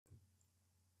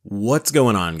What's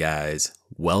going on, guys?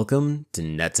 Welcome to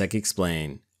Netsec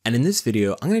Explain. And in this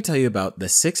video, I'm going to tell you about the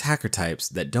 6 hacker types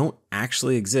that don't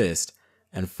actually exist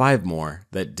and 5 more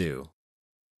that do.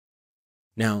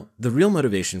 Now, the real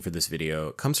motivation for this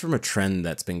video comes from a trend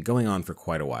that's been going on for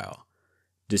quite a while.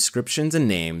 Descriptions and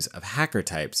names of hacker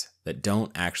types that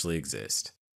don't actually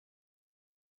exist.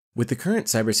 With the current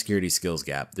cybersecurity skills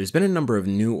gap, there's been a number of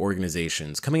new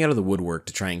organizations coming out of the woodwork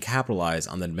to try and capitalize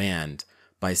on the demand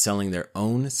by selling their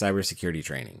own cybersecurity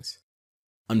trainings.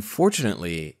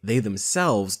 Unfortunately, they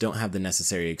themselves don't have the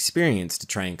necessary experience to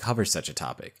try and cover such a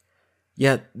topic,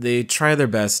 yet they try their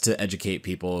best to educate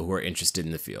people who are interested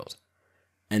in the field.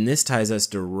 And this ties us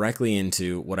directly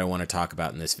into what I want to talk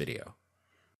about in this video.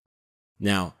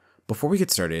 Now, before we get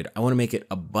started, I want to make it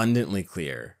abundantly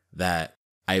clear that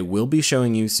I will be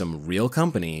showing you some real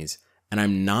companies, and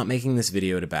I'm not making this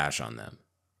video to bash on them.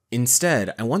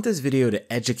 Instead, I want this video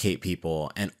to educate people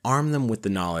and arm them with the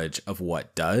knowledge of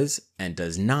what does and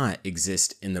does not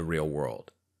exist in the real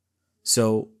world.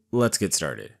 So let's get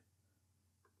started.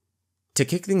 To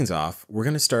kick things off, we're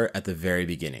going to start at the very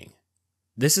beginning.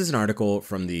 This is an article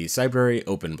from the Cybrary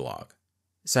Open blog.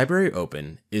 Cybrary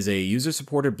Open is a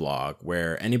user-supported blog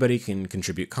where anybody can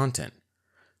contribute content.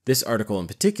 This article in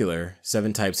particular,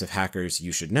 7 Types of Hackers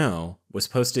You Should Know, was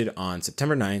posted on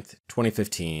September 9th,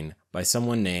 2015 by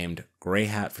someone named Grey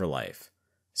Hat for Life.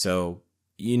 So,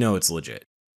 you know it's legit.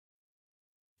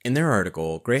 In their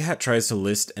article, Grey Hat tries to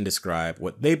list and describe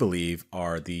what they believe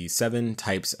are the 7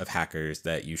 types of hackers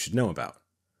that you should know about.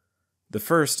 The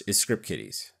first is script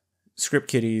kiddies. Script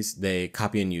kiddies, they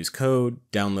copy and use code,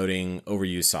 downloading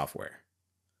overused software.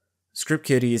 Script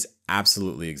kiddies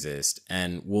absolutely exist,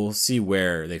 and we'll see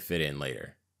where they fit in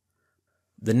later.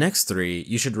 The next 3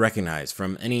 you should recognize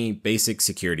from any basic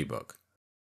security book.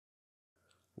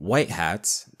 White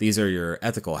hats, these are your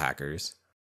ethical hackers.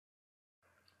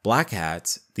 Black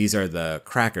hats, these are the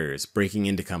crackers breaking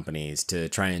into companies to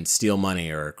try and steal money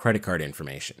or credit card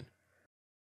information.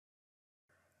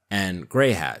 And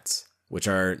gray hats, which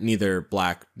are neither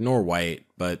black nor white,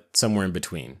 but somewhere in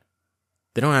between.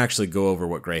 They don't actually go over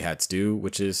what gray hats do,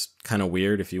 which is kind of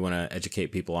weird if you want to educate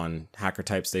people on hacker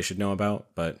types they should know about,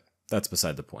 but that's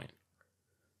beside the point.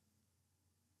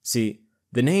 See,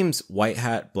 the names white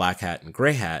hat, black hat, and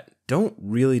gray hat don't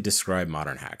really describe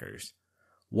modern hackers.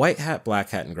 White hat, black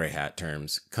hat, and gray hat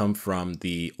terms come from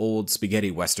the old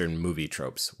spaghetti western movie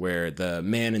tropes, where the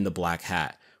man in the black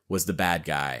hat was the bad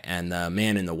guy and the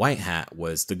man in the white hat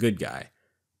was the good guy,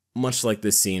 much like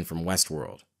this scene from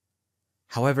Westworld.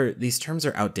 However, these terms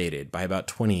are outdated by about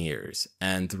 20 years,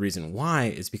 and the reason why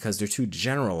is because they're too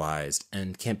generalized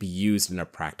and can't be used in a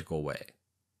practical way.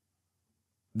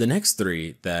 The next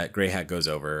 3 that Grey Hat goes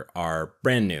over are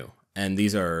brand new, and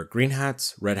these are green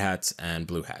hats, red hats, and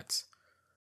blue hats.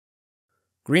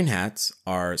 Green hats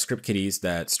are script kiddies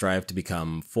that strive to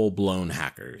become full-blown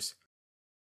hackers.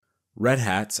 Red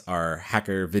hats are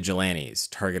hacker vigilantes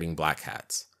targeting black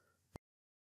hats.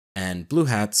 And blue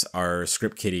hats are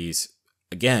script kiddies,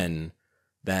 again,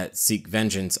 that seek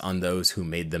vengeance on those who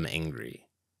made them angry.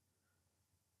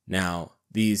 Now,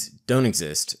 these don't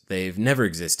exist, they've never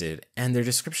existed, and their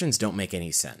descriptions don't make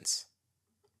any sense.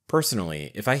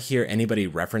 Personally, if I hear anybody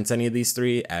reference any of these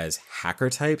 3 as hacker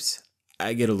types,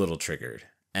 I get a little triggered.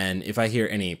 And if I hear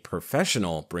any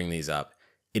professional bring these up,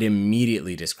 it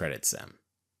immediately discredits them.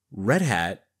 Red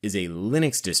Hat is a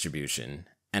Linux distribution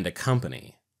and a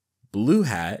company. Blue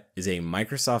Hat is a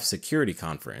Microsoft security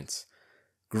conference.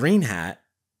 Green Hat,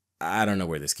 I don't know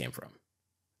where this came from.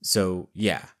 So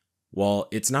yeah, while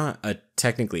it's not a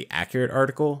technically accurate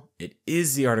article, it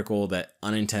is the article that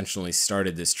unintentionally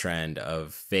started this trend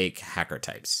of fake hacker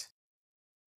types.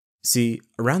 See,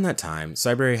 around that time,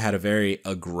 Cybrary had a very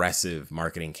aggressive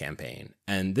marketing campaign,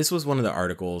 and this was one of the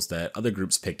articles that other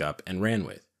groups picked up and ran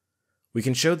with. We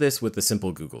can show this with a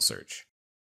simple Google search.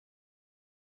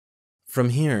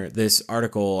 From here, this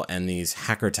article and these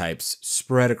hacker types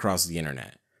spread across the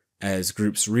internet. As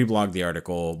groups reblogged the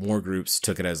article, more groups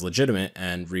took it as legitimate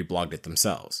and reblogged it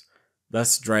themselves,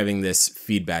 thus driving this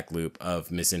feedback loop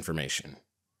of misinformation.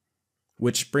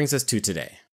 Which brings us to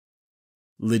today.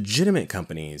 Legitimate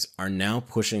companies are now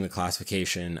pushing the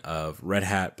classification of red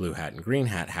hat, blue hat, and green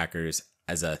hat hackers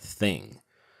as a thing.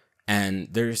 And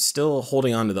they're still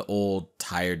holding on to the old,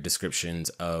 tired descriptions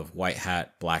of white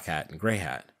hat, black hat, and gray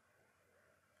hat.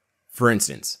 For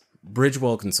instance,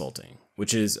 Bridgewell Consulting,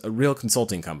 which is a real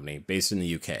consulting company based in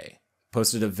the UK,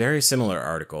 posted a very similar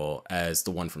article as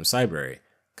the one from Cybrary,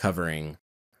 covering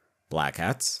black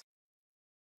hats,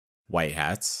 white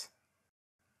hats,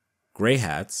 gray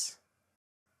hats,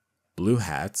 blue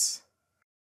hats,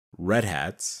 red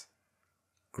hats,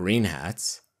 green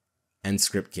hats, and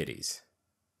script kiddies.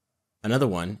 Another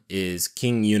one is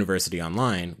King University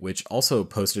Online, which also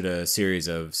posted a series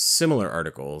of similar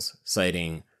articles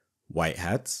citing white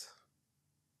hats,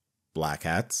 black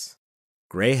hats,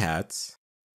 gray hats,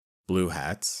 blue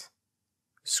hats,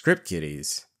 script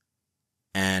kiddies,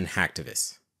 and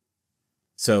hacktivists.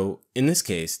 So in this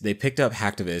case, they picked up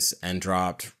hacktivists and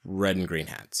dropped red and green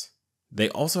hats. They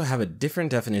also have a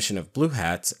different definition of blue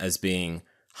hats as being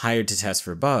hired to test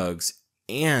for bugs,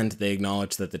 and they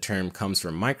acknowledge that the term comes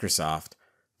from Microsoft,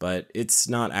 but it's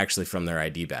not actually from their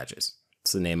ID badges.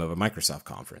 It's the name of a Microsoft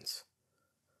conference.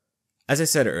 As I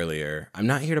said earlier, I'm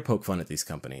not here to poke fun at these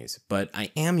companies, but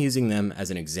I am using them as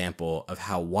an example of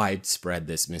how widespread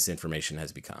this misinformation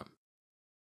has become.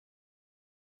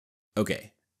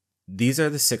 Okay, these are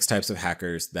the 6 types of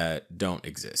hackers that don't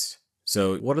exist.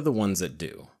 So what are the ones that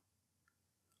do?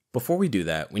 Before we do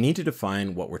that, we need to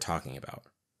define what we're talking about.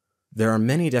 There are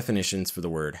many definitions for the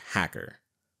word hacker.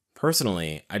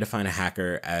 Personally, I define a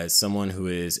hacker as someone who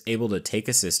is able to take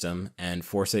a system and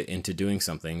force it into doing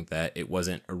something that it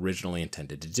wasn't originally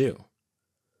intended to do.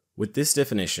 With this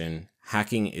definition,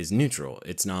 hacking is neutral.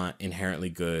 It's not inherently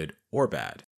good or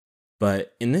bad.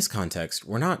 But in this context,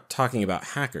 we're not talking about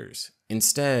hackers.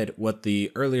 Instead, what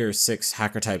the earlier 6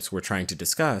 hacker types were trying to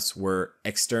discuss were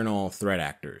external threat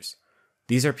actors.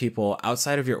 These are people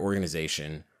outside of your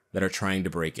organization that are trying to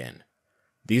break in.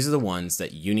 These are the ones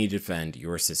that you need to defend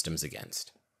your systems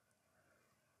against.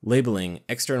 Labeling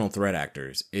external threat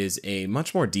actors is a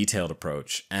much more detailed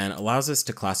approach and allows us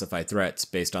to classify threats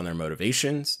based on their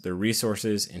motivations, their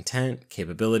resources, intent,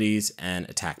 capabilities, and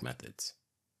attack methods.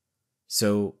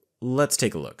 So let's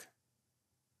take a look.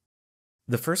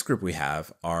 The first group we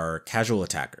have are casual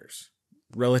attackers.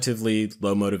 Relatively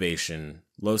low motivation,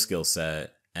 low skill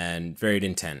set, and varied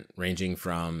intent, ranging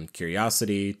from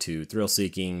curiosity to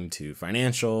thrill-seeking to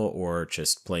financial or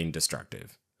just plain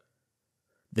destructive.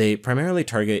 They primarily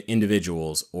target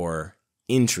individuals or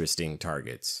interesting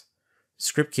targets.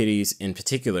 Script kiddies in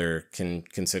particular can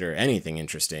consider anything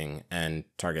interesting and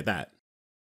target that.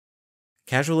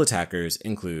 Casual attackers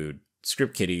include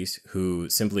script kiddies who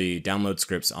simply download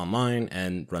scripts online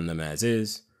and run them as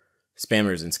is,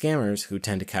 spammers and scammers who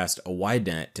tend to cast a wide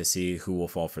net to see who will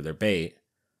fall for their bait,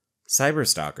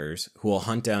 cyberstalkers who will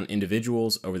hunt down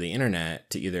individuals over the internet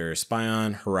to either spy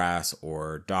on, harass,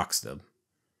 or dox them.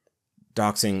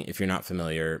 Doxing, if you're not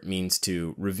familiar, means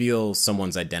to reveal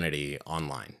someone's identity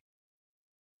online.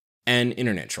 And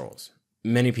internet trolls.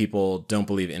 Many people don't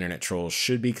believe internet trolls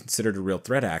should be considered real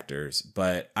threat actors,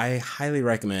 but I highly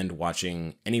recommend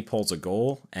watching Any Polls a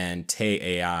Goal and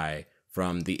Tay A.I.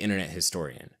 from The Internet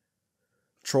Historian.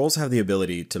 Trolls have the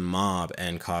ability to mob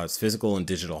and cause physical and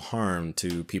digital harm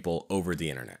to people over the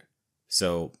internet.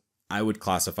 So I would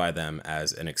classify them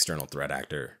as an external threat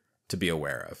actor to be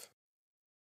aware of.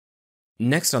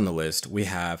 Next on the list, we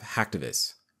have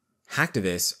hacktivists.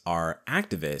 Hacktivists are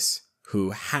activists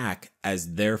who hack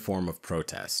as their form of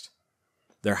protest.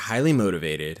 They're highly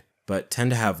motivated, but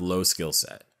tend to have low skill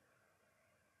set.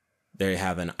 They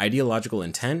have an ideological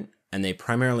intent, and they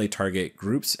primarily target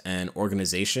groups and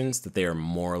organizations that they are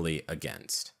morally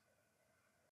against.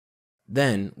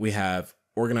 Then we have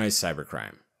organized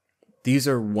cybercrime. These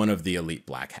are one of the elite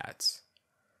black hats.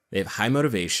 They have high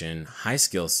motivation, high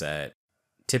skill set,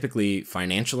 typically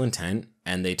financial intent,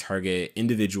 and they target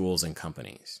individuals and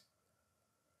companies.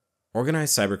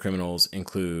 Organized cybercriminals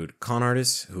include con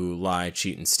artists who lie,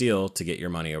 cheat, and steal to get your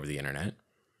money over the internet,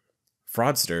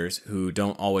 fraudsters who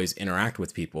don't always interact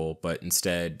with people, but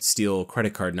instead steal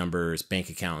credit card numbers, bank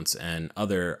accounts, and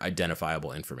other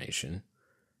identifiable information.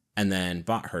 And then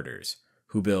bot herders,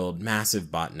 who build massive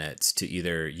botnets to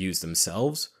either use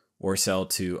themselves or sell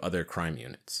to other crime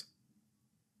units.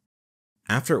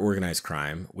 After organized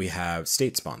crime, we have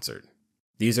state-sponsored.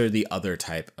 These are the other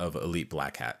type of elite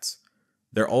black hats.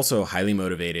 They're also highly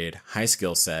motivated, high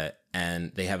skill set,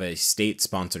 and they have a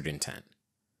state-sponsored intent.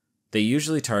 They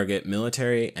usually target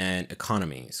military and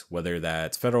economies, whether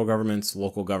that's federal governments,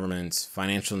 local governments,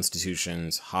 financial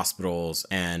institutions, hospitals,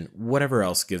 and whatever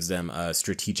else gives them a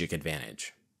strategic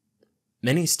advantage.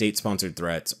 Many state-sponsored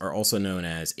threats are also known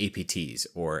as APTs,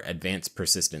 or Advanced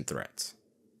Persistent Threats.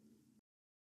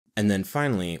 And then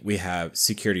finally, we have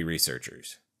security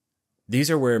researchers. These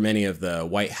are where many of the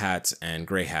white hats and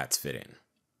gray hats fit in.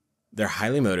 They're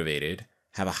highly motivated,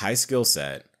 have a high skill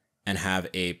set, and have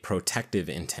a protective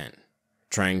intent,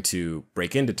 trying to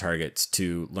break into targets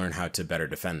to learn how to better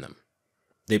defend them.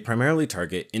 They primarily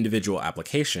target individual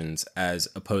applications as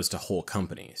opposed to whole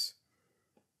companies.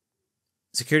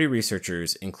 Security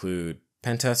researchers include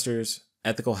pen testers,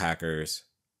 ethical hackers,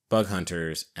 bug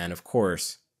hunters, and of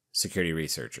course, security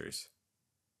researchers.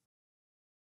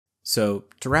 So,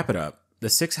 to wrap it up, the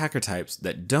 6 hacker types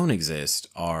that don't exist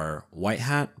are white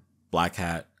hat, black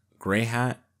hat, gray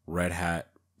hat, red hat,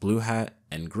 blue hat,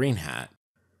 and green hat.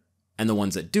 And the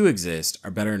ones that do exist are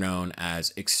better known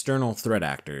as external threat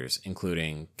actors,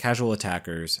 including casual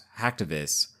attackers,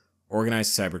 hacktivists,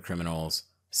 organized cybercriminals,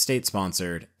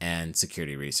 state-sponsored, and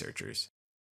security researchers.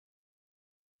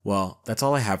 Well, that's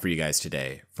all I have for you guys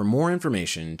today. For more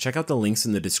information, check out the links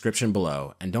in the description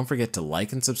below, and don't forget to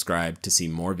like and subscribe to see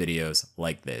more videos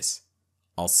like this.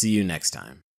 I'll see you next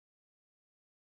time.